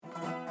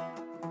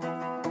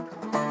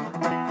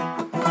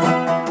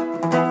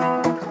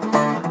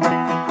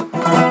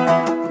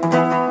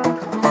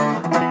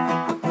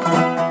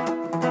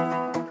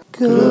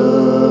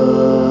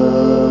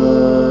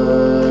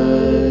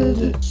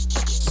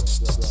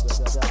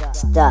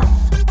stuff.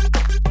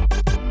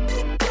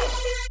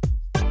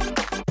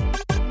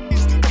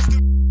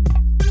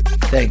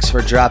 Thanks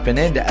for dropping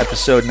in to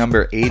episode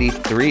number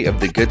 83 of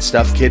the Good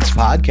Stuff Kids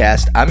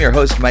podcast. I'm your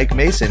host, Mike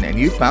Mason, and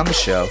you found the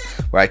show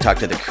where I talk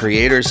to the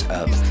creators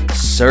of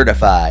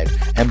certified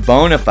and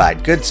bona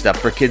fide good stuff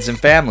for kids and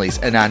families.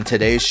 And on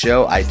today's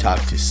show, I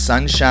talk to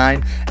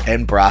Sonshine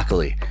and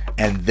Broccoli,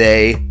 and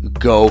they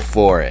go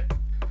for it.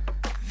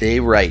 They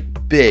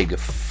write big,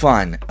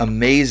 fun,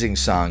 amazing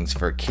songs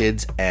for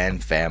kids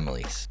and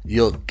families.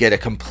 You'll get a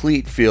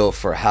complete feel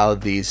for how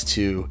these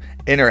two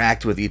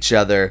interact with each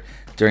other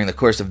during the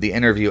course of the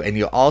interview, and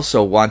you'll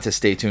also want to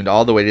stay tuned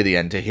all the way to the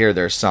end to hear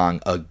their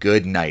song, A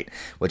Good Night,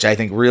 which I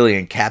think really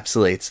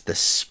encapsulates the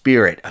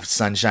spirit of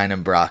Sonshine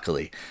and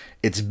Broccoli.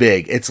 It's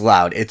big, it's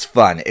loud, it's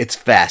fun, it's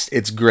fast,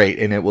 it's great,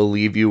 and it will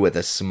leave you with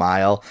a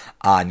smile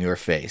on your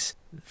face.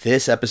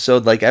 This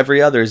episode, like every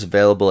other, is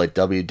available at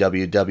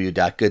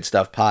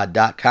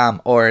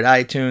www.goodstuffpod.com or at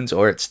iTunes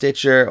or at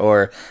Stitcher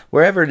or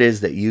wherever it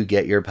is that you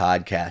get your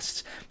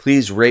podcasts.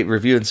 Please rate,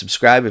 review, and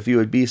subscribe if you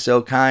would be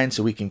so kind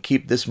so we can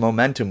keep this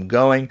momentum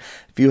going.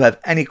 If you have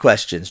any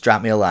questions,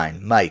 drop me a line,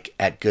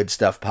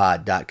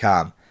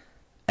 mike@goodstuffpod.com.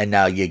 And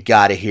now you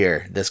gotta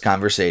hear this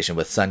conversation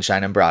with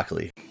Sonshine and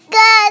Broccoli.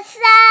 Good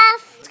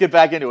stuff. Let's get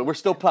back into it. We're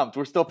still pumped.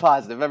 We're still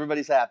positive.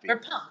 Everybody's happy. We're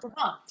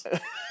pumped.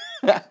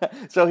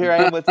 So here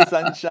I am with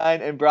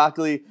Sonshine and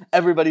Broccoli.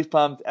 Everybody's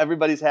pumped.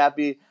 Everybody's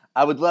happy.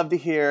 I would love to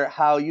hear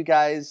how you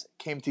guys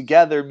came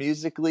together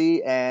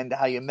musically and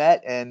how you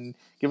met, and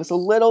give us a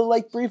little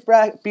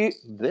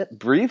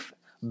brief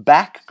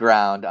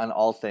background on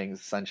all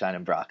things Sonshine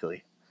and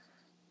Broccoli.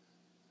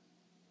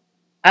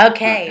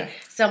 Okay,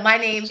 so my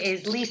name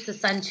is Lisa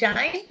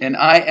Sonshine, And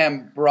I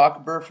am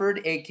Brock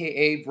Burford,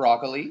 a.k.a.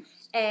 Broccoli.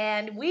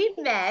 and we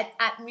met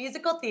at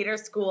musical theater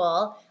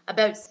school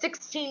about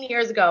 16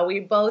 years ago. We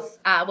both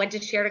went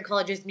to Sheridan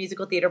College's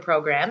musical theater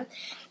program,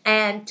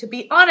 and to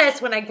be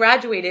honest, when I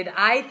graduated,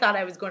 I thought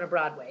I was going to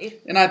Broadway.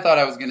 And I thought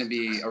I was going to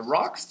be a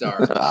rock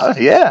star.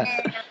 Yeah.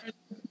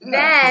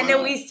 And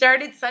then we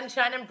started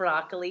Sonshine and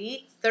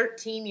Broccoli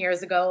 13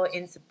 years ago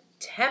in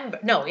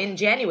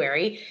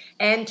January,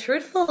 and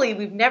truthfully,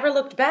 we've never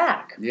looked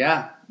back.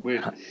 Yeah.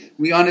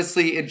 We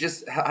honestly, it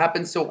just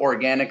happened so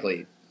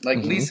organically.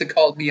 Like, Lisa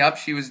called me up.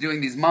 She was doing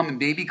these mom and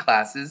baby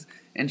classes,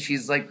 and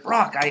she's like,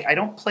 Brock, I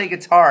don't play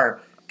guitar.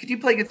 Could you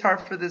play guitar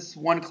for this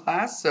one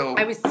class? So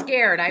I was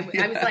scared. I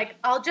was like,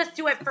 I'll just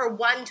do it for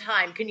one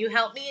time. Can you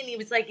help me? And he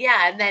was like,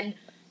 yeah. And then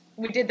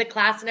we did the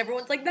class, and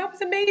everyone's like, that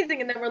was amazing.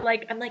 And then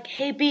I'm like,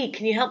 hey, B,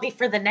 can you help me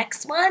for the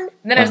next one?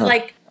 And then I was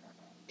like,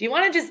 do you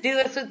want to just do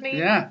this with me?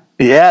 yeah.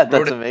 Yeah,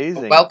 that's Wrote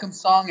amazing. A welcome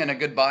song and a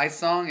goodbye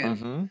song.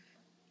 And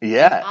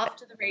Yeah. Off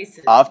to the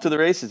races. Off to the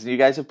races. And you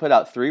guys have put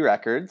out 3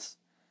 records.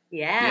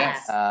 Yeah.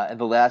 Yes. And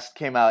the last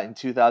came out in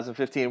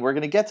 2015. We're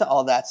going to get to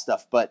all that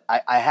stuff, but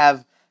I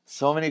have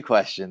so many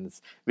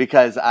questions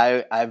because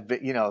I've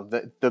been,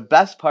 the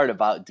best part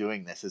about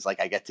doing this is like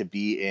I get to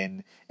be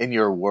in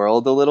your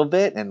world a little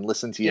bit and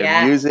listen to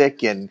your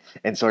music and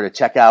sort of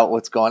check out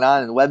what's going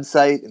on in the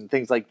website and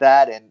things like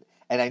that. And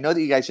I know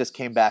that you guys just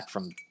came back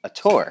from a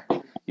tour.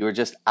 You were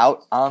just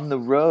out on the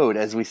road,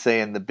 as we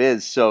say in the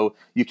biz. So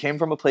you came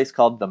from a place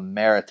called the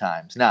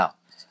Maritimes. Now,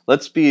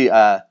 let's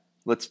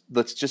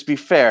just be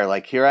fair.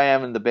 Like, here I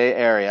am in the Bay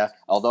Area,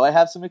 although I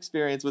have some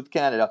experience with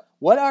Canada.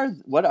 What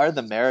are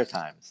the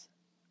Maritimes?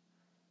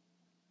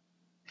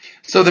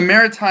 So the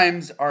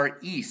Maritimes are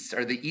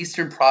the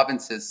eastern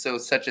provinces, so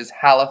such as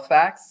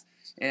Halifax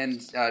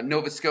and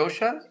Nova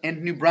Scotia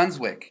and New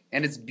Brunswick.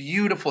 And it's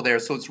beautiful there.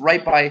 So it's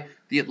right by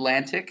the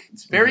Atlantic.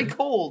 It's very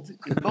cold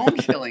and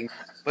bone-chilling,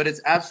 but it's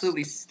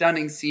absolutely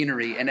stunning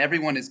scenery, and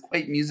everyone is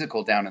quite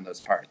musical down in those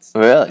parts.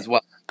 Really? As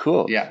well.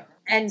 Cool. Yeah.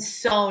 And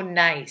so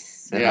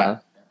nice. Yeah.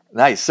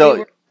 Nice.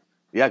 So,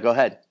 yeah, go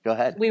ahead.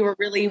 We were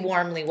really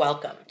warmly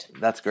welcomed.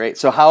 That's great.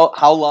 So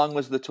how long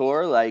was the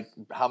tour? Like,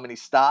 how many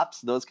stops?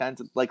 Those kinds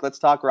of, like, let's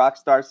talk rock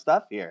star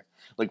stuff here.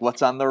 Like,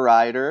 what's on the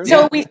rider?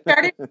 So we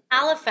started in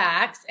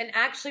Halifax, and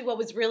actually what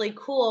was really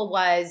cool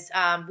was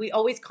we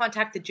always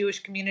contact the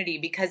Jewish community,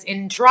 because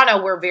in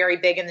Toronto we're very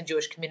big in the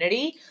Jewish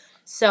community.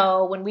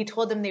 So when we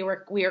told them we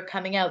were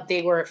coming out,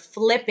 they were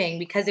flipping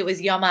because it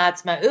was Yom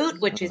HaAtzmaut,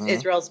 which is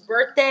Israel's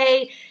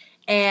birthday.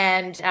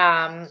 And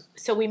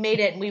so we made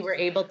it, and we were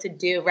able to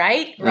do,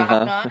 right?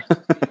 Rock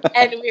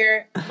and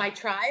we're my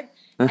tribe.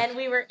 And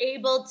we were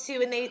able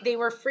to, and they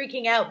were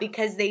freaking out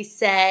because they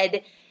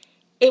said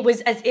it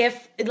was as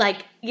if,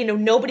 like,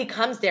 nobody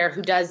comes there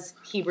who does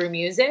Hebrew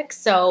music.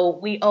 So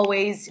we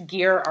always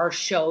gear our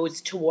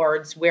shows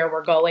towards where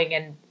we're going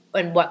and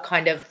what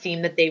kind of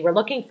theme that they were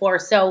looking for.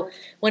 So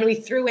when we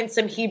threw in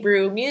some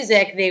Hebrew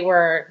music, they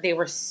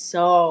were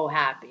so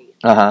happy.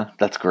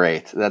 That's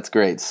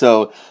great.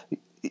 So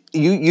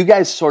you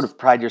guys sort of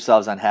pride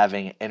yourselves on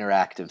having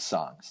interactive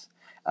songs.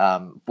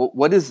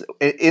 What is,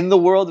 in the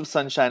world of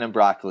Sonshine and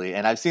Broccoli,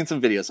 and I've seen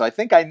some videos, so I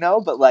think I know,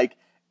 but like,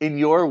 in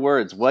your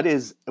words, what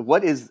is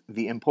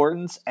the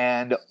importance,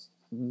 and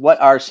what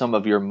are some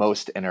of your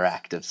most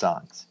interactive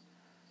songs?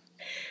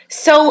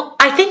 So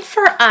I think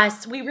for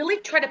us, we really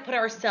try to put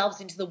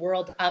ourselves into the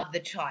world of the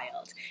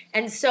child.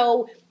 And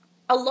so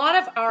a lot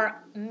of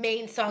our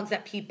main songs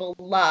that people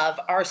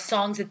love are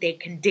songs that they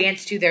can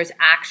dance to. There's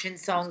action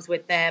songs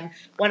with them.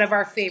 One of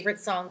our favorite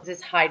songs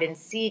is Hide and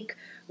Seek,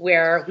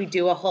 where we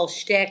do a whole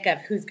shtick of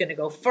who's going to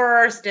go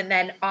first, and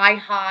then I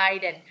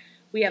hide, and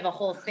we have a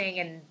whole thing,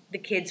 and the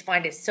kids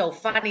find it so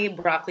funny.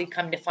 Broccoli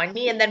come to find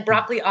me, and then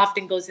Broccoli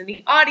often goes in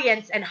the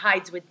audience and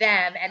hides with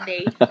them, and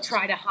they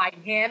try to hide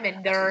him,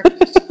 and they're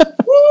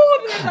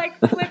like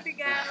flipping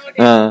out.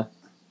 And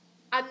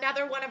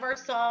another one of our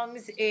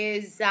songs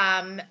is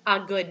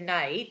A Good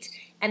Night,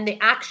 and the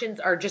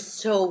actions are just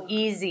so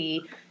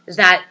easy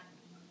that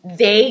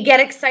they get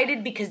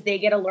excited because they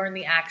get to learn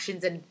the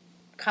actions and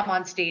come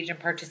on stage and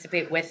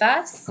participate with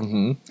us.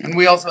 Mm-hmm. And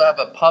we also have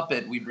a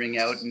puppet we bring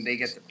out, and they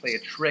get to play a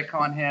trick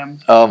on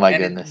him. Oh my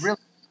and goodness!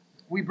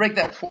 We break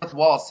that fourth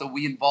wall, so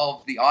we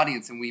involve the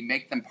audience and we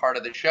make them part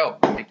of the show.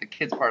 We make the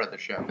kids part of the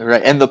show.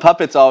 Right, and the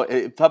puppet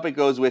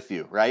goes with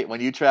you, right?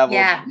 When you travel,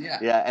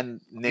 Yeah. and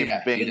named He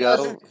Bingo.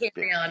 doesn't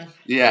carry on.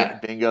 Yeah.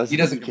 Bingo. He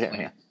doesn't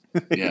carry on.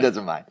 He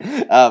doesn't mind.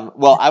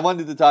 Well, I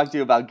wanted to talk to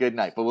you about Good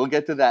Night, but we'll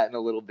get to that in a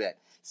little bit.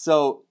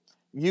 So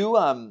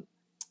you've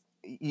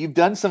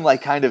done some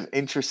like kind of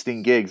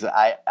interesting gigs.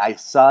 I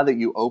saw that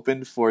you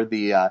opened for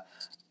the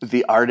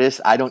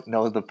artist. I don't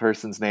know the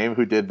person's name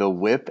who did the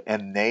Whip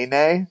and Nay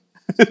Nay.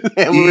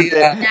 Now watch me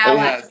dance. Now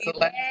watch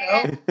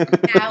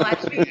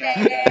me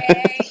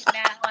dance.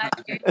 Now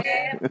watch me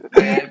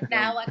dance.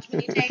 Now watch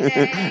me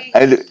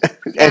dance.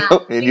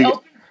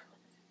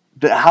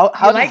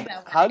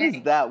 How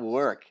does that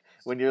work?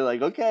 When you're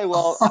like, okay,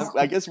 well,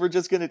 I guess we're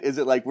just gonna. Is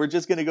it like we're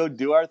just gonna go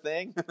do our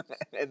thing,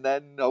 and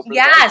then open?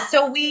 Yeah.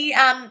 So we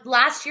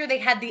last year they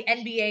had the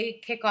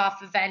NBA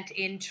kickoff event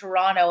in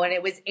Toronto, and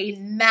it was a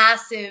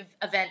massive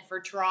event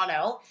for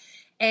Toronto.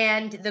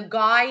 And this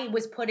guy who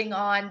was putting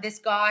on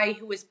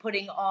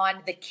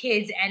the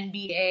kids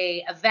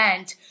NBA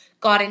event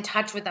got in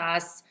touch with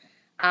us,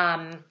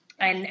 and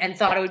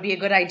thought it would be a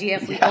good idea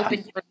if we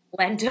opened for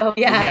Lento.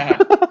 Yeah.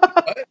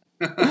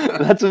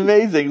 That's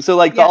amazing. So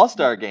like the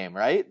All-Star game,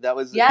 right? That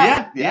was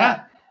yeah.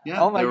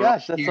 Oh my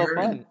gosh, that's so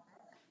fun.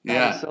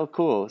 Yeah, that's so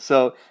cool.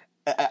 So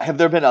have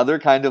there been other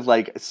kind of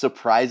like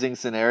surprising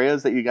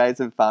scenarios that you guys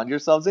have found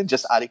yourselves in,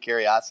 just out of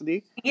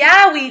curiosity?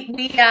 Yeah, we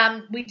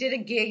did a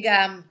gig.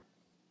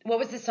 What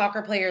was the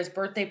soccer player's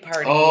birthday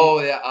party?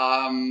 Oh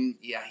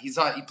yeah, he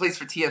plays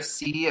for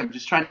TFC. I'm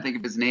just trying to think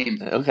of his name.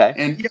 Okay.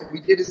 And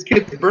we did his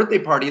kid's birthday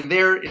party, and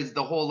there is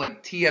the whole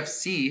like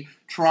TFC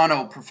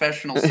Toronto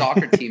professional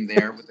soccer team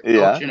there with the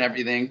coach and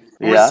everything.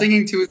 And we're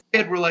singing to his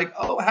kid. We're like,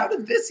 oh, how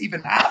did this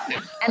even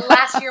happen? And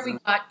last year we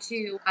got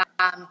to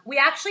we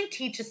actually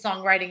teach a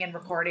songwriting and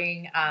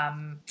recording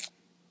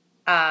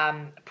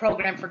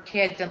program for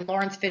kids, and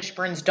Lawrence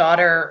Fishburne's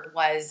daughter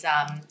was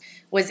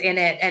in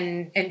it,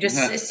 and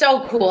just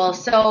so cool,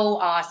 so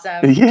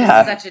awesome.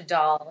 Yeah, just such a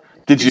doll.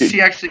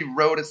 She actually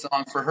wrote a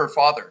song for her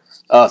father.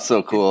 Oh,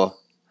 so cool.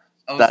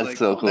 That's like,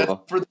 so cool. That's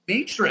for the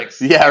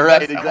Matrix. Yeah,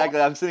 right, exactly.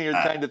 I'm sitting here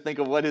trying to think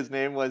of what his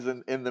name was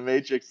in the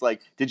Matrix.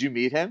 Like, did you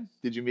meet him?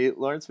 Did you meet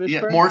Lawrence Fishburne?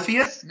 Yeah,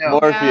 Morpheus? No.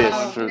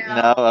 Morpheus.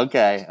 No.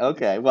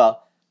 Okay.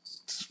 Well,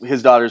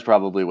 his daughter's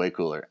probably way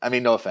cooler. I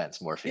mean, no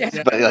offense, Morpheus,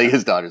 but like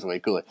his daughter's way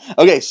cooler.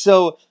 Okay,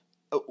 so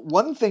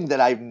one thing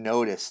that I've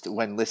noticed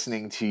when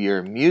listening to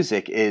your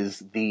music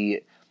is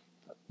the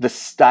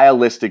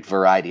stylistic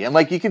variety. And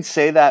like you can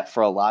say that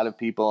for a lot of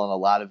people and a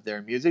lot of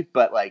their music,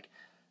 but like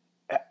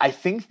I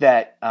think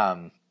that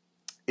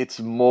it's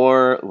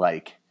more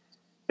like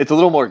it's a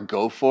little more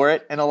go for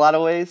it in a lot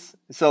of ways.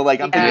 So like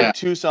I'm thinking of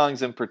two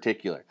songs in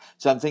particular.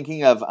 So I'm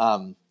thinking of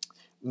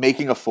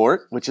Making a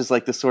Fort, which is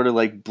like the sort of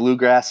like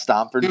bluegrass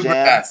stomper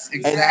jam.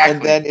 Exactly.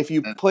 And then if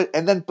you but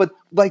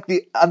like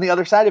on the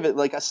other side of it,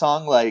 like a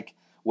song like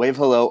Wave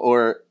Hello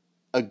or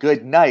A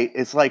Good Night,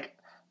 it's like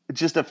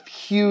just a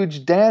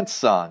huge dance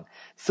song.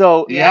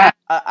 So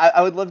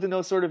I would love to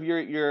know sort of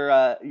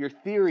your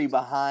theory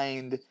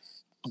behind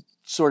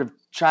sort of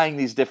trying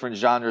these different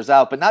genres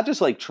out, but not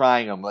just like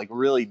trying them, like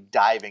really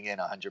diving in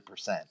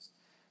 100%.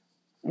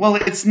 Well,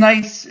 it's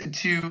nice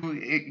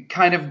to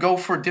kind of go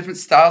for different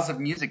styles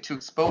of music to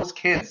expose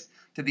kids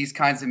to these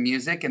kinds of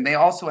music, and they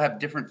also have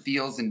different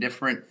feels and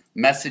different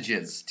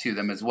messages to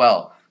them as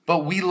well.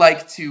 But we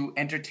like to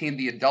entertain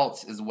the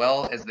adults as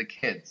well as the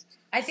kids.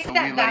 I think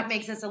that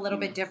makes us a little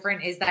bit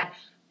different, is that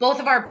both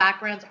of our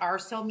backgrounds are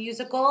so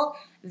musical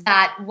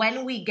that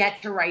when we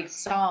get to write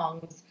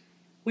songs,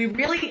 we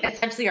really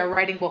essentially are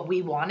writing what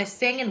we want to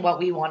sing and what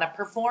we want to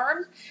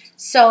perform.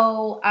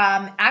 So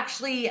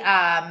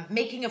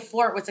Making a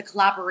Fort was a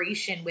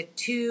collaboration with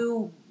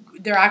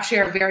they're actually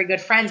our very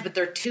good friends, but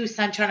they're two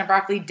Sonshine and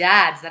Broccoli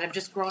dads that have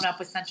just grown up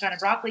with Sonshine and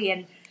Broccoli,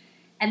 and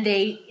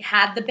they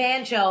had the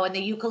banjo and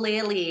the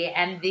ukulele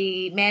and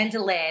the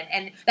mandolin,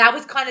 and that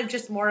was kind of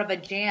just more of a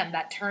jam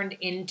that turned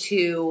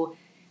into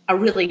a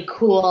really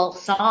cool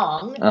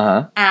song.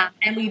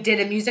 And we did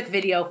a music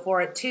video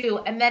for it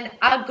too. And then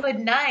A Good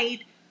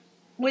Night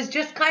was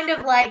just kind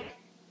of like,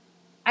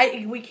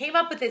 we came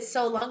up with it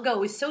so long ago. It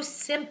was so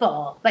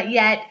simple, but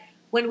yet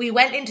when we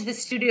went into the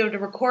studio to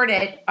record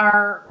it,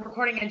 our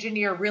recording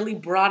engineer really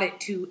brought it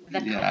to the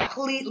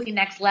completely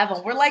next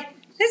level. We're like,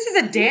 this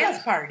is a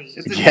dance party.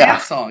 It's a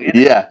dance song. And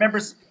I remember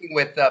speaking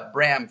with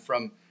Bram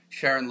from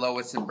Sharon,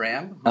 Lois, and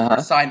Bram, who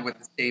were signed with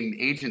the same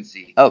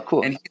agency. Oh,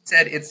 cool. And he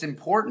said it's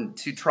important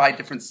to try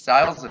different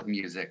styles of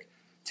music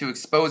to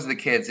expose the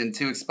kids and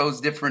to expose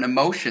different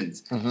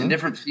emotions and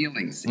different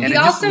feelings. And He it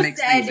just also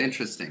makes said, things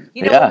interesting.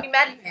 You know, when we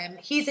met him,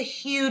 he's a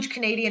huge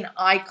Canadian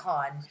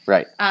icon.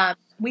 Right.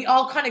 We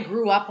all kind of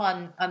grew up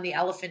on the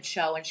Elephant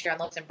Show and Sharon,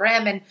 Lois, and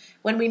Bram. And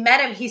when we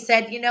met him, he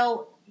said, you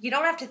know, you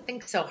don't have to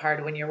think so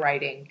hard when you're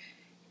writing.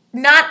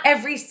 Not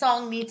every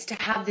song needs to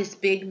have this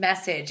big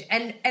message.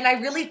 And I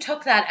really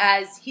took that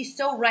as he's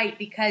so right,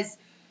 because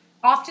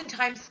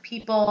oftentimes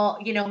people,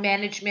 you know,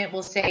 management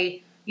will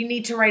say you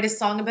need to write a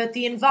song about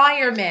the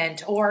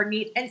environment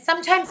and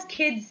sometimes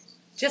kids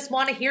just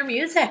want to hear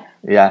music.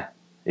 Yeah.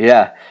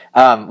 Yeah.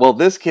 Well,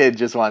 this kid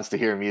just wants to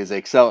hear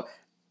music. So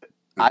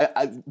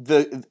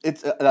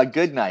it's a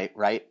good night,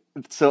 right?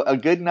 So a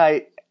good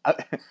night,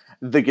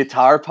 the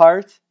guitar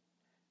part.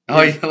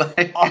 Oh, you like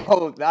it?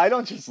 Oh, I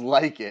don't just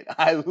like it.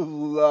 I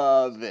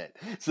love it.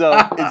 So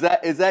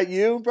is that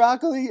you,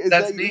 Broccoli?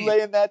 That's that me. You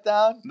laying that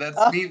down?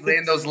 That's me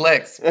laying those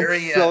licks.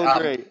 Very so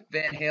great.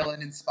 Van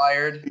Halen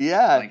inspired.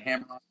 Yeah. Like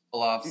hammer-on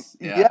pull-offs.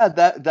 Yeah,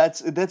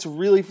 that's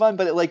really fun,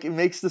 but it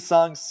makes the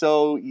song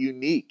so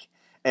unique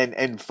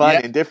and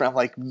fun and different. I'm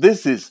like,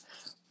 this is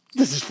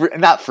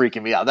not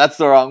freaking me out. That's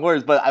the wrong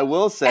words, but I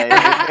will say,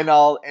 in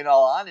all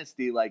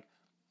honesty, like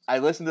I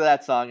listened to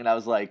that song and I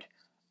was like,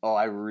 oh,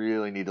 I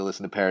really need to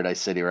listen to Paradise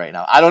City right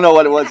now. I don't know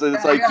what it was.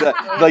 It's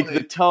like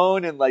the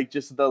tone and like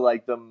just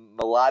the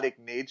melodic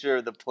nature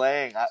of the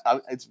playing.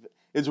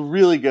 It's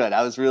really good.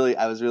 I was really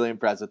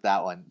impressed with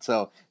that one.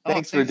 So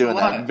thanks for doing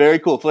that. Very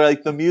cool. For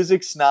like the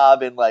music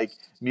snob and like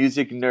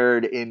music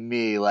nerd in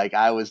me, like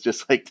I was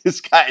just like,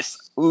 this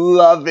guy's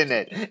loving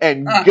it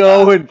and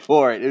going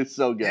for it. It's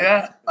so good.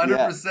 Yeah,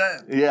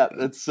 100%. Yeah,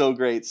 that's so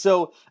great.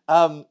 So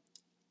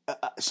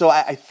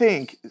I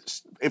think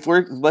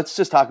let's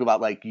just talk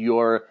about like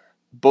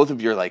both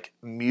of your like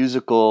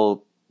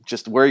musical,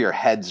 just where your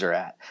heads are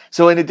at.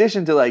 So in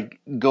addition to like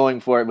going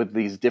for it with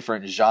these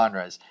different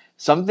genres,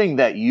 something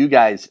that you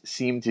guys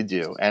seem to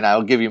do, and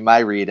I'll give you my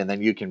read and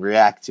then you can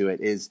react to it,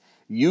 is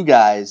you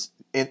guys,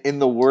 in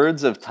the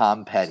words of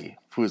Tom Petty,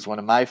 who's one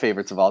of my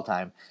favorites of all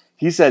time,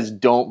 he says,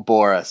 "Don't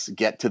bore us,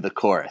 get to the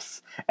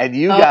chorus." And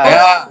you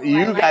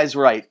guys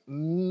write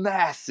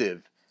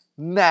massive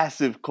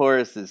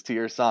choruses to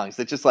your songs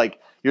that just like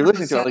you're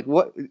listening to it, like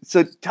what?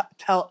 So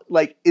tell,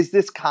 like, is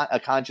this a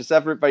conscious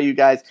effort by you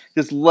guys?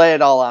 Just lay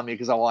it all on me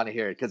because I want to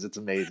hear it because it's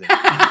amazing.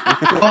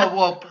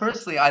 well,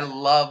 personally, I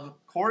love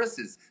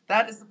choruses.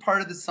 That is the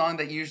part of the song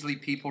that usually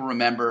people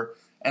remember.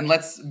 And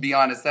let's be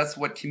honest, that's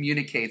what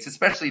communicates,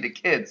 especially to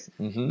kids,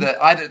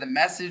 either the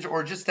message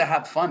or just to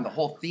have fun, the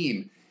whole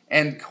theme.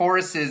 And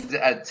choruses,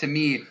 to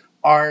me,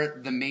 are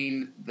the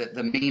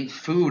main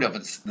food of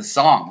the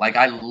song. Like,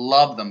 I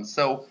love them.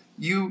 So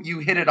you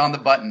hit it on the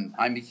button.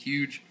 I'm a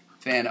huge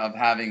fan of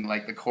having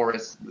like the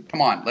chorus.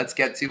 Come on, let's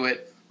get to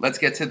it. Let's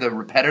get to the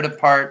repetitive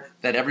part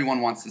that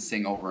everyone wants to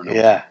sing over and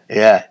over.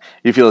 Yeah.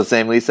 You feel the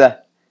same,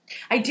 Lisa?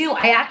 I do.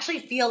 I actually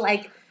feel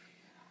like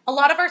a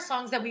lot of our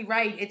songs that we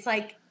write, it's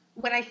like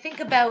when I think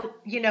about,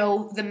 you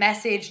know, the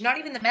message, not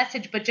even the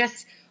message, but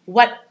just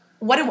what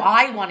do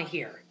I want to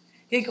hear?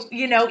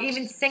 You know,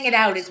 even Sing It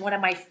Out is one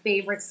of my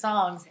favorite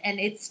songs. And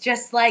it's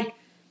just like,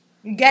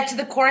 you get to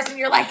the chorus and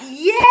you're like,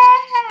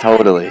 yeah!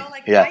 Totally. You know,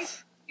 like,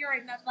 yes. I hear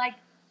it and I'm like,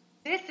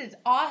 this is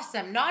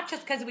awesome. Not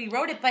just because we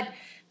wrote it, but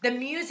the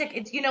music,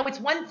 it's, you know, it's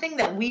one thing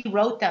that we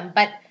wrote them,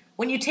 but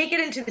when you take it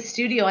into the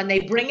studio and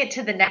they bring it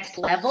to the next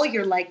level,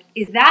 you're like,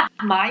 is that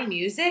my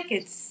music?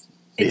 It's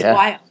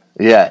wild.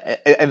 Yeah,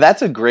 and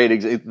that's a great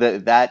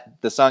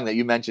the song that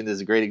you mentioned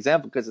is a great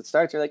example because it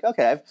starts. You're like,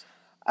 okay,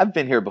 I've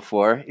been here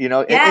before, you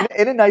know,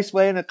 in a nice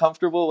way, in a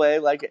comfortable way,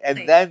 like,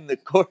 and then the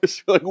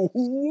chorus, you're like,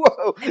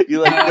 whoa, you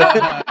like,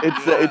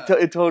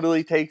 it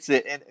totally takes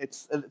it, and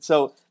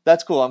so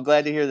that's cool. I'm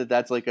glad to hear that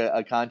that's like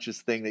a conscious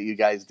thing that you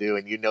guys do,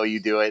 and you know you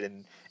do it,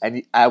 and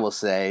I will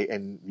say,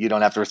 and you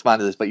don't have to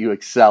respond to this, but you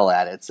excel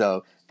at it.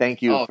 So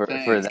thank you for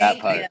that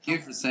part. Thank you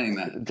for saying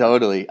that.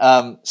 Totally.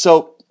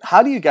 So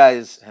how do you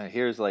guys?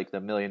 Here's like the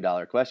 $1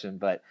 million question,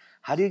 but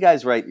how do you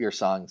guys write your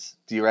songs?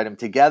 Do you write them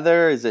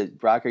together? Is it,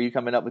 Brock, are you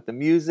coming up with the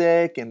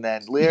music and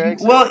then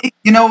lyrics? Well,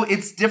 you know,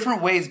 it's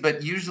different ways,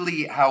 but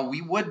usually how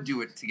we would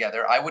do it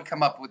together, I would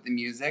come up with the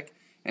music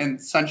and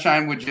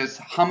Sonshine would just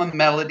hum a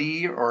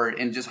melody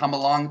and just hum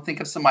along,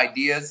 think of some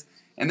ideas,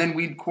 and then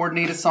we'd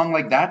coordinate a song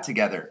like that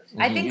together.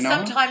 I think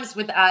sometimes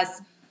with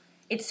us,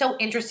 it's so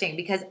interesting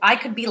because I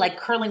could be like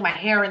curling my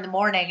hair in the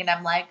morning and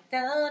I'm like,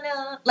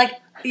 no, like,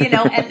 you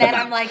know, and then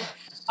I'm like,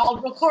 I'll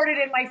record it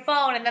in my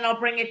phone and then I'll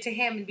bring it to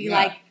him and be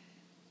like,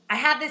 I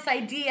have this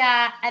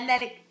idea, and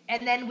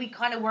then we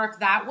kind of work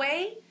that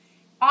way.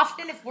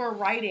 Often if we're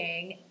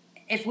writing,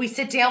 if we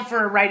sit down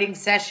for a writing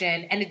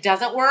session and it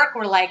doesn't work,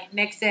 we're like,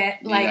 nix it,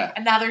 like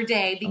another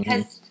day,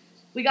 because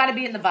we got to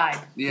be in the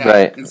vibe. Yeah.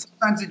 Right. And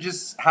sometimes it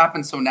just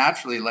happens so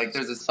naturally. Like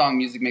there's a song,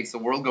 Music Makes the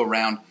World Go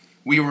Round.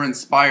 We were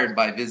inspired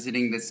by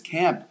visiting this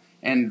camp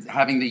and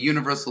having the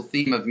universal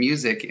theme of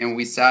music. And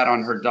we sat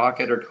on her dock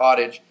at her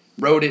cottage,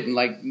 wrote it in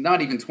like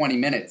not even 20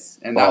 minutes.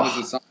 And that was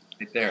the song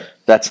right there.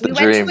 That's the We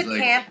went dream. to a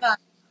camp.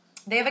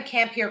 They have a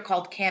camp here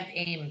called Camp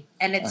AIM,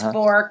 and it's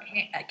for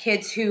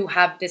kids who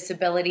have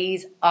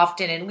disabilities,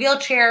 often in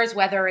wheelchairs,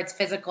 whether it's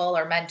physical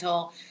or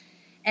mental.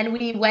 And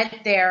we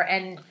went there,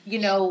 and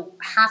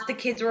half the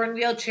kids were in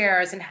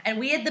wheelchairs, and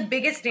we had the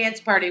biggest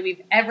dance party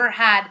we've ever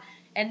had,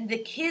 and the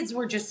kids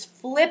were just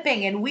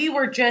flipping, and we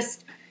were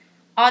just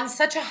on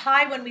such a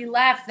high when we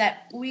left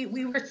that we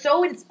were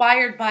so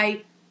inspired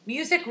by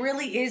music.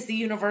 Really is the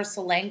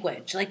universal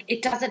language. Like,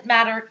 it doesn't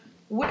matter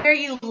where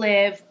you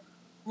live,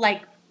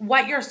 like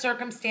what your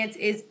circumstance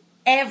is,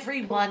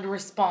 everyone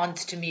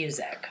responds to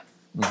music.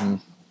 Mm-hmm.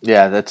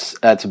 Yeah, that's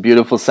a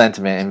beautiful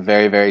sentiment and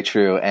very, very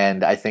true.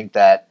 And I think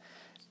that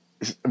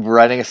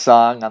writing a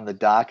song on the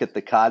dock at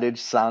the cottage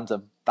sounds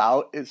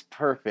about as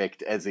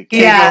perfect as it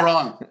can. Can't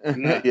go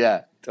wrong.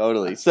 Yeah,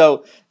 totally.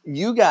 So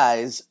you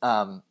guys,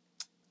 I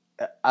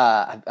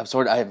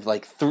have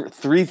like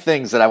three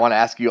things that I want to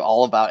ask you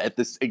all about at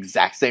this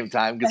exact same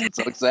time because I'm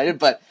so excited.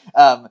 But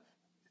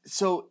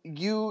so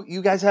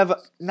you guys have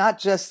not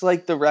just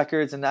like the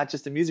records and not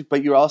just the music,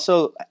 but you're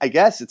also, I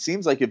guess it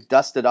seems like you've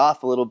dusted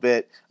off a little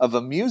bit of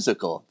a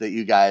musical that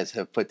you guys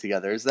have put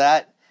together. Is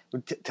that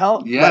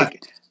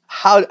like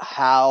how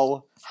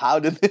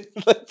did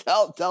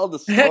tell the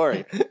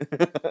story?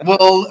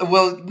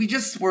 Well, we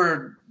just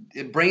were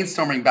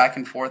brainstorming back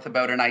and forth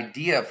about an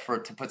idea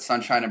to put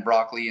Sunshine and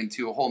Broccoli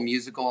into a whole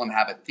musical and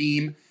have a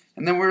theme.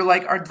 And then we were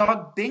like, our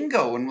dog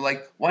Bingo, and we're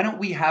like, why don't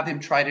we have him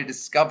try to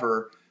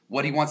discover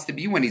what he wants to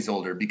be when he's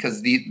older?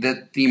 Because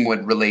the theme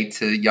would relate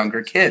to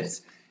younger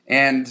kids.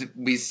 And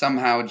we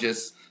somehow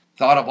just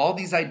thought of all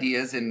these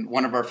ideas, and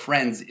one of our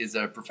friends is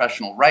a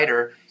professional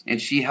writer, and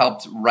she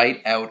helped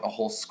write out a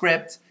whole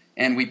script.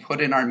 And we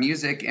put in our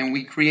music, and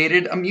we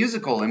created a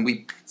musical, and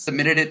we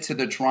submitted it to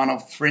the Toronto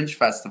Fringe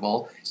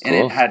Festival, and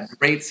Cool. It had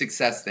great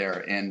success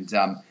there. And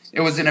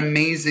it was an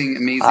amazing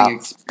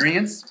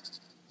experience.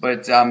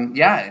 But and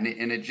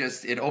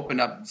it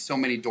opened up so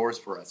many doors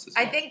for us as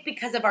well. I think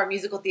because of our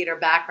musical theater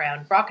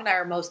background, Brock and I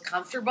are most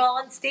comfortable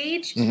on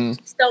stage. Mm-hmm.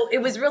 So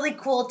it was really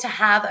cool to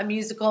have a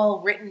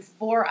musical written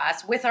for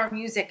us with our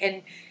music,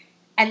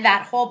 and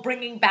that whole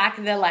bringing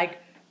back the like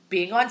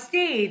being on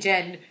stage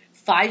and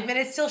 5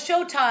 minutes till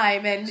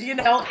showtime, and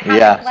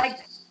having like,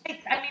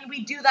 I mean,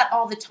 we do that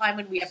all the time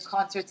when we have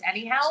concerts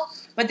anyhow,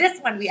 but this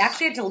one we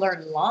actually had to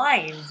learn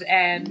lines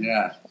and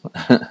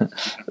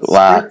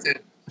wow.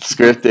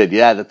 Scripted.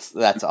 Yeah,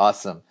 that's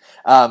awesome.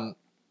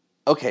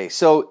 Okay,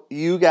 so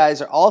you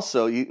guys are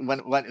also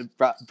when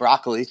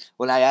Broccoli.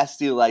 When I asked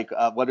you like,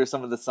 what are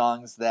some of the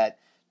songs that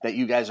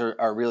you guys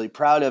are really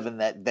proud of and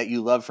that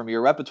you love from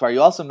your repertoire,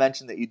 you also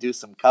mentioned that you do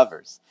some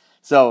covers.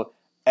 So,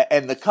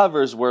 and the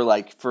covers were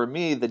like, for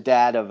me, the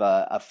dad of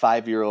a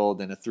 5-year-old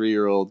and a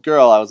 3-year-old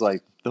girl, I was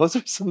like, those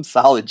are some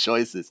solid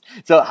choices.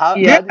 So how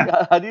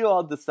do you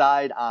all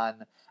decide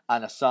on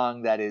a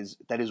song that is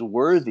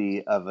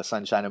worthy of a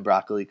Sunshine and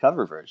Broccoli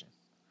cover version?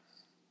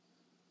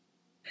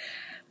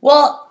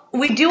 Well,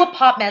 we do a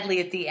pop medley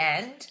at the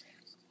end,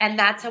 and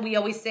that's how we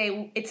always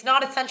say it's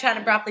not a Sunshine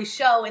and Broccoli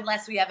show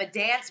unless we have a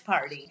dance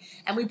party,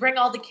 and we bring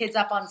all the kids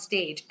up on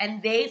stage,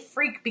 and they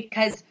freak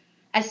because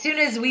as soon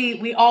as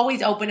we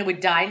always open it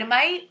with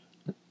Dynamite,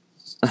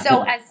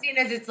 so as soon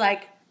as it's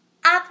like,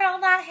 I throw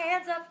my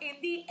hands up in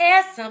the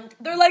air,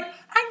 they're like,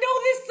 I know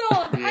this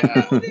song, I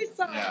know this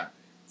song. Yeah.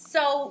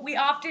 So we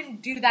often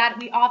do that.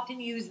 We often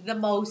use the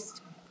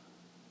most,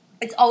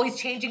 it's always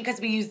changing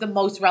because we use the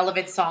most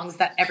relevant songs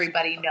that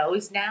everybody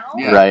knows now.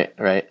 Yeah.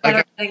 Right. That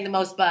are getting the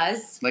most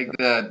buzz. Like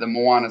the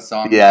Moana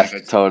song. Yes,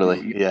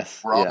 totally.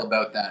 Yes. We're all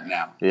about that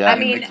now. Yeah. I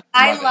mean,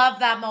 I love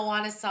that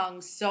Moana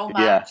song so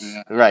much.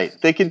 Yeah. Right.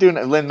 They can do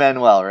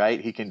Lin-Manuel, right?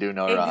 He can do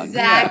no wrong.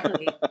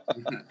 Exactly.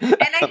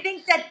 And I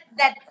think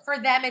that for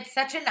them, it's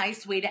such a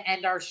nice way to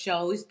end our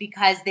shows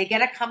because they get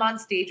to come on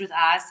stage with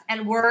us,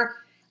 and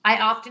I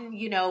often,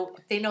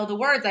 if they know the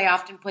words, I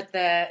often put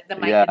the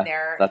mic in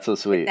there. That's so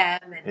sweet. With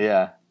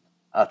them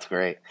that's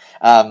great.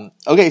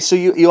 Okay, so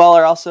you all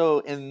are also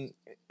in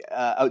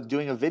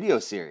doing a video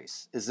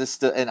series. Is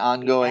this an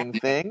ongoing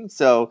thing?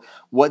 So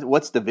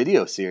what's the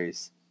video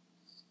series?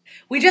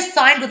 We just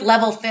signed with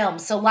Level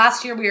Films. So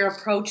last year we were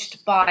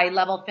approached by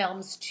Level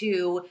Films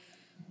to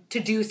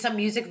do some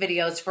music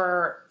videos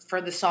for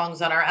the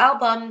songs on our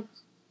album,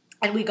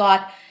 and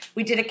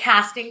we did a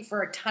casting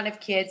for a ton of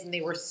kids, and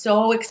they were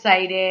so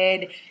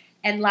excited.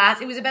 And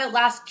it was about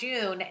last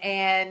June,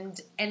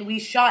 and we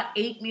shot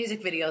 8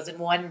 music videos in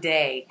one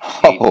day.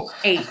 8.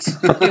 It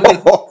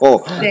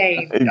was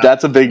insane.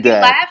 That's a big day.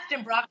 We left,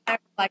 and Brock and I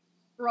were like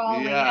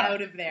crawling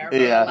out of there. We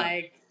were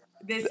like,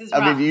 this is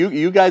rough. I mean,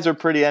 you guys are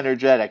pretty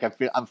energetic.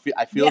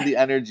 I feel the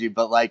energy,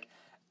 but like,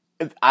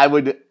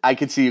 I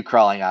could see you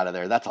crawling out of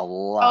there. That's a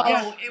lot.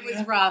 Oh, it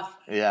was rough.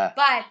 Yeah.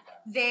 But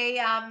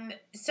they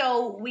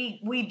so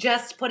we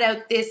just put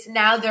out this,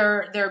 now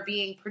they're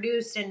being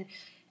produced,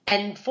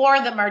 and 4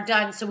 of them are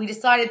done. So we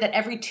decided that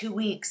every 2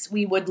 weeks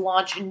we would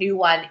launch a new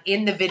one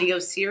in the video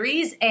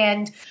series,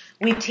 and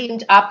we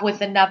teamed up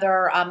with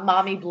another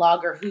mommy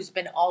blogger who's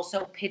been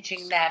also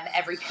pitching them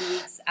every 2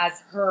 weeks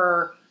as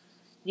her,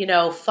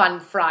 Fun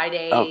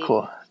Friday. Oh,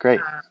 cool.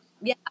 Great.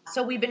 Yeah,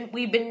 so we've been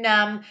putting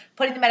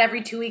them out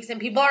every 2 weeks, and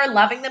people are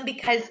loving them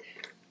because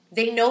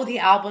they know the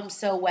album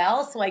so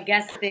well. So I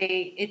guess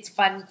it's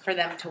fun for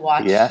them to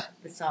watch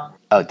the song.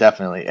 Oh,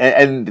 definitely.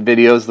 And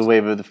video is the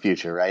wave of the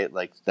future, right?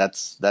 Like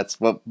that's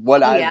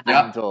what I've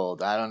been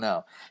told. I don't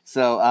know.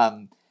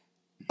 So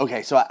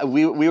okay, so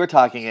we were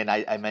talking, and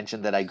I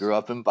mentioned that I grew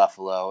up in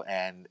Buffalo,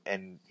 and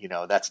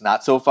that's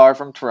not so far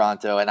from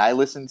Toronto, and I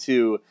listened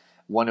to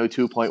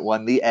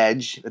 102.1 The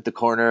Edge at the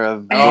corner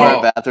of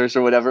Bathurst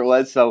or whatever it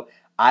was. So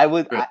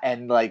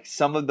and like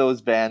some of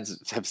those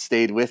bands have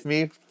stayed with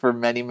me for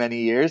many,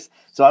 many years.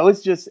 So I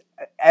was just,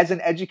 as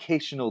an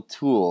educational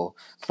tool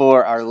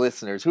for our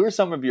listeners, who are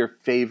some of your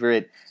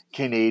favorite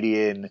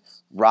Canadian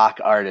rock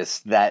artists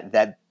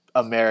that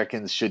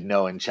Americans should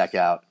know and check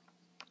out?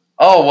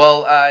 Oh,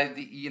 well,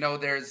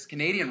 there's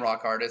Canadian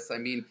rock artists. I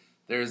mean,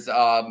 there's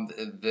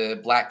the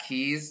Black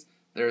Keys.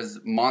 There's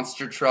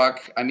Monster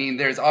Truck. I mean,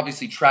 there's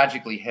obviously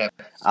Tragically Hip.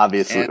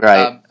 Obviously, and,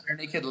 right. Bare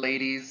Naked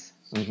Ladies.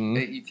 Mm-hmm.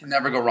 You can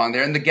never go wrong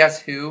there. And the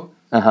Guess Who,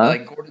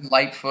 like Gordon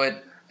Lightfoot.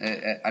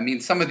 I mean,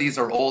 some of these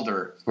are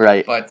older,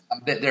 right? But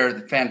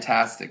they're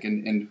fantastic.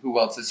 And who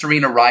else?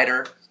 Serena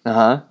Ryder.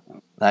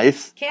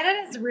 Nice.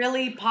 Canada's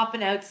really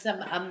popping out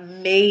some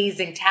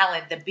amazing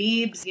talent. The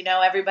Biebs,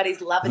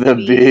 everybody's loving the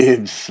the Biebs.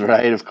 Biebs,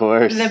 right? Of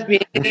course. The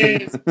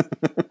Biebs.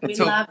 We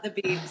love the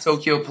Biebs.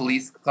 Tokyo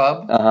Police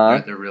Club.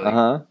 They're really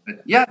good.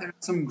 Yeah, there's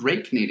some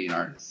great Canadian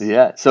artists.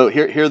 Yeah. So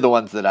here are the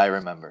ones that I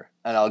remember.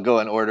 And I'll go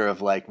in order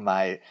of like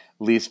my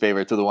least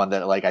favorite to the one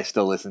that like I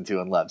still listen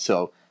to and love.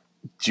 So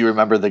do you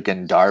remember the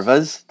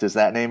Gandharvas? Does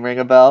that name ring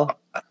a bell?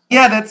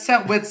 Yeah, that's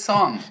with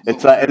song.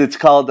 It's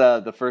called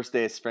The First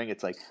Day of Spring.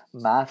 It's like,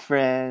 my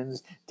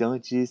friends,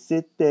 don't you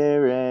sit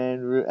there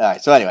and... All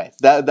right, so anyway,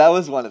 that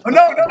was one of them. Oh,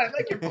 no, I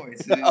like your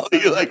voice.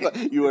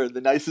 You are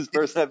the nicest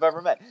person I've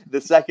ever met.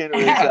 The second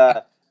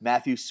was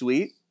Matthew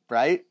Sweet,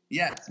 right?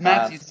 Yeah, it's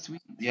Matthew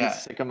Sweet. Yeah.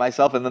 Sick of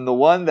Myself. And then the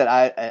one that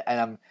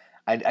I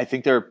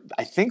think they're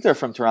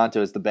from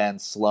Toronto is the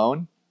band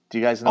Sloan. Do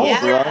you guys know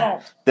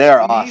Sloan?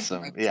 They're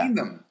awesome. I've seen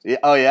them. Yeah.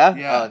 Oh, yeah?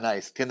 Yeah. Oh,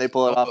 nice. Can they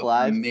pull it off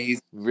live?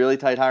 Amazing. Really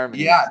tight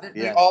harmony. Yeah,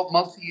 they're all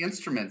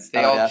multi-instruments.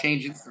 They all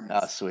change instruments.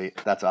 Oh, sweet.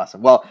 That's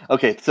awesome. Well,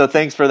 okay, so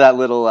thanks for that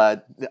little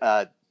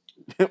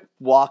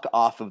walk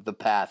off of the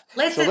path.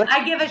 Listen,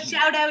 I give a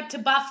shout out to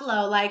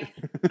Buffalo. Like,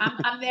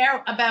 I'm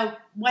there about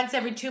once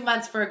every 2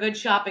 months for a good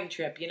shopping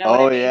trip. You know what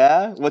I mean?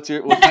 Yeah?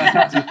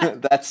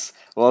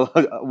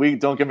 We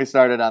don't get me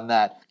started on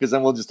that, because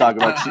then we'll just talk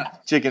about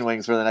chicken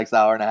wings for the next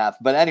hour and a half.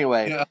 But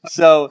anyway,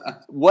 so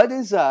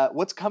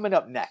what's coming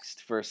up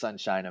next for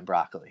Sonshine and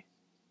Broccoli?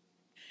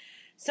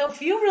 So a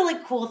few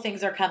really cool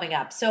things are coming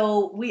up.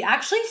 So we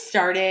actually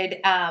started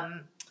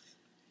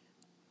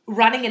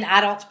running an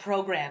adult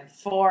program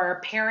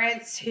for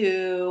parents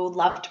who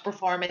love to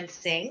perform and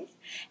sing.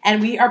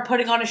 And we are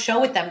putting on a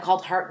show with them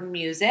called Heart and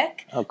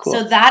Music. Oh, cool.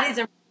 So that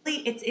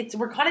is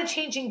we're kind of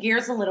changing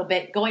gears a little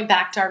bit, going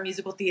back to our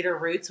musical theater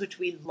roots, which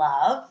we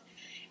love.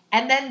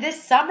 And then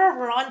this summer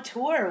we're on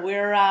tour.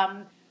 We're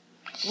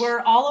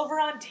all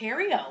over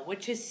Ontario,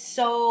 which is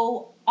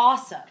so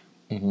awesome.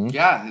 Mm-hmm.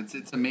 Yeah,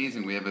 it's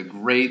amazing. We have a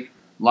great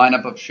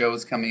lineup of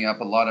shows coming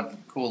up, a lot of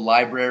cool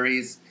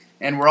libraries,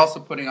 and we're also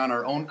putting on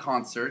our own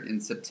concert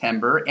in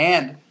September,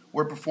 and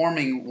we're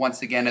performing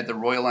once again at the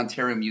Royal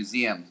Ontario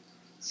Museum.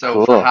 So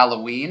cool. For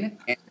Halloween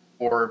and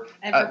for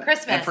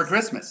Christmas. And for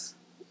Christmas.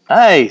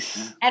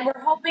 Nice. And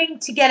we're hoping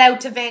to get out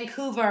to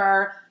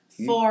Vancouver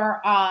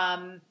for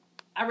around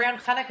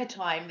Hanukkah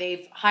time.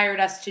 They've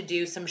hired us to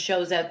do some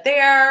shows out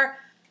there.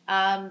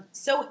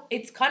 So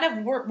it's kind of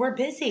we're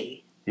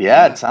busy.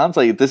 Yeah, it sounds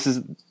like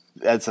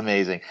that's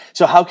amazing.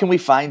 So how can we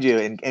find you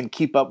and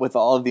keep up with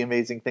all of the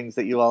amazing things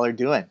that you all are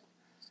doing?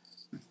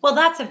 Well,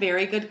 that's a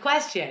very good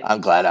question.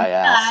 I'm glad I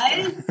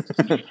asked.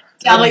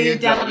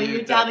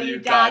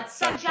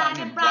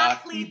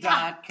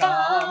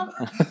 www.sunshineandbroccoli.com.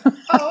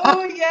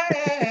 Oh,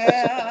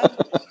 yeah.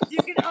 You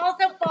can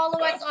also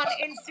follow us on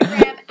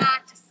Instagram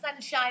at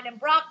Sunshine and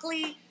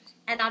Broccoli,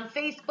 and on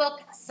Facebook,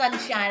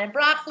 Sunshine and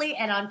Broccoli,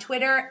 and on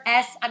Twitter,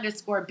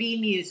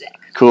 S_B Music.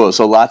 Cool.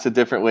 So lots of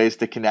different ways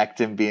to connect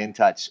and be in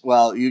touch.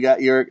 Well, you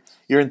got your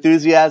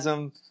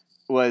enthusiasm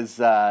is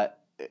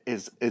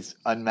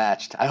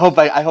unmatched. I hope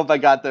I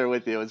got there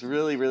with you. It was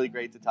really, really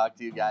great to talk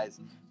to you guys.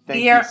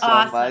 Thank you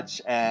so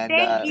much. And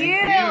thank you.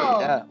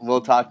 Yeah,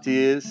 we'll talk to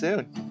you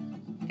soon.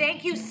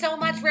 Thank you so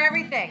much for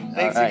everything.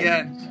 Thanks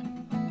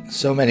again.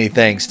 So many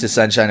thanks to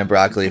Sunshine and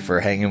Broccoli for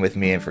hanging with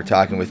me and for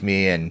talking with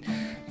me and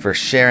for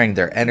sharing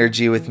their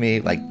energy with me.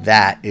 Like,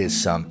 that is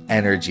some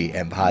energy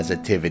and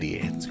positivity.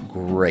 It's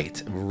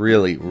great.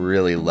 Really,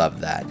 really love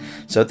that.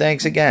 So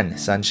thanks again,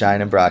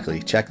 Sunshine and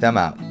Broccoli. Check them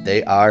out.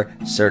 They are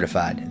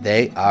certified.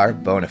 They are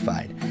bona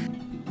fide.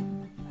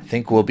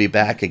 think we'll be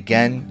back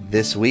again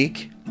this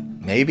week.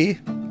 Maybe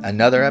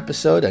another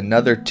episode,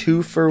 another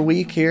 2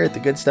 week here at the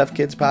Good Stuff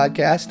Kids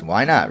podcast.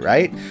 Why not,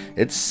 right?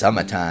 It's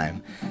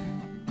summertime.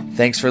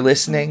 Thanks for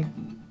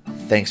listening.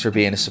 Thanks for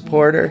being a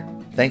supporter.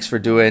 Thanks for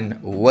doing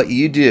what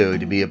you do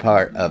to be a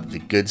part of the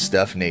Good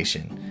Stuff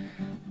Nation.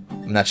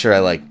 I'm not sure I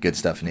like Good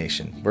Stuff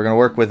Nation. We're going to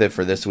work with it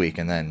for this week,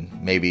 and then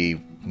maybe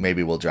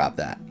we'll drop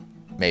that.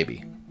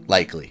 Maybe.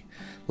 Likely.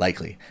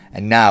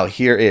 And now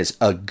here is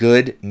A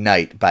Good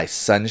Night by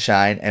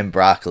Sonshine and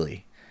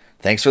Broccoli.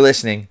 Thanks for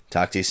listening.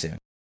 Talk to you soon.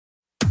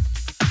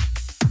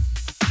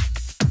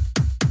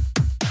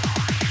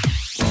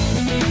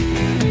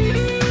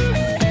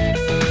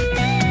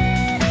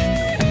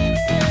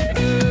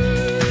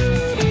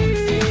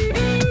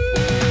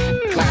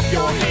 Clap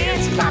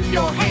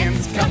your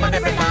hands, come on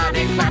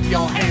everybody, clap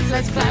your hands,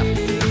 let's clap.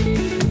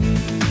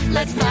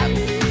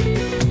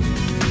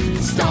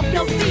 Stomp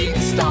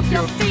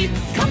your feet,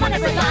 come on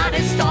everybody,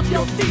 stomp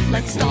your feet,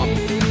 let's stomp.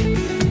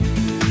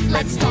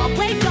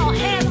 Wave your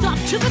hands up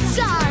to the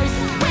stars,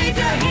 wave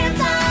your hands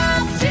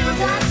up to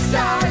the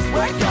stars.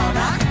 We're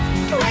gonna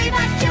wave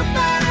at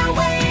Jupiter,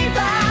 wave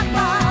at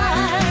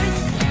Mars.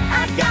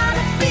 I got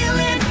a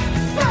feeling,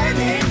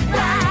 burning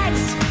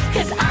flags,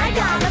 'cause I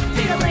got a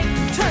feeling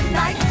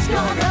tonight's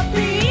gonna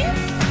be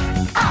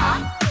a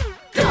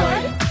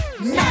good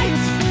night.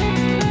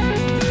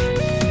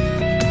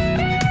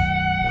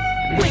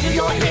 Wiggle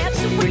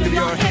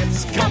your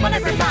hips, come on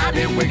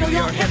everybody, wiggle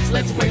your hips,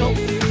 let's wiggle.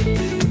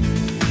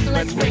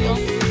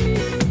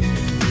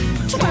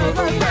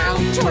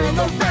 Twirl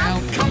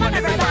around, come on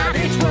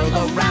everybody, twirl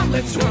around,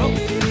 let's twirl.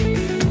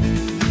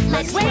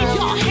 Wave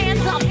your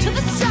hands up to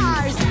the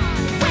stars,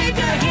 wave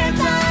your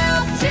hands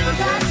up to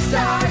the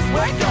stars.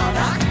 We're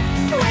gonna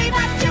wave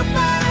at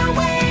Jupiter,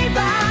 wave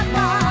at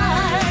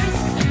Mars.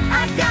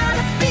 I got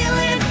a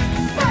feeling,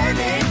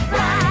 burning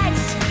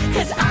flags,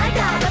 'cause I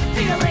got a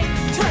feeling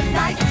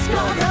tonight's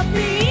gonna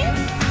be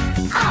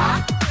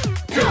a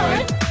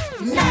good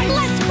night.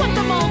 Let's put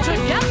them all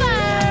together.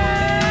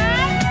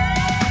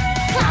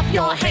 Clap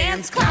your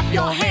hands,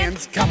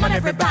 come on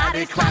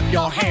everybody, clap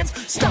your hands.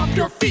 Stomp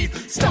your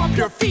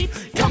feet,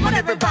 come on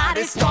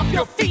everybody, stomp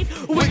your feet.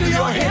 Wiggle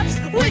your hips,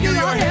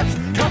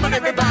 come on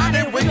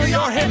everybody, wiggle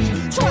your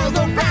hips. Twirl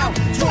around,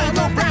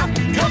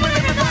 come on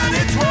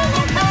everybody, twirl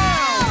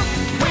around.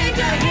 Wave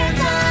your hands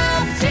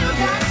up to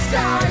the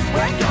stars,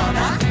 we're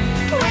gonna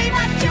wave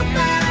at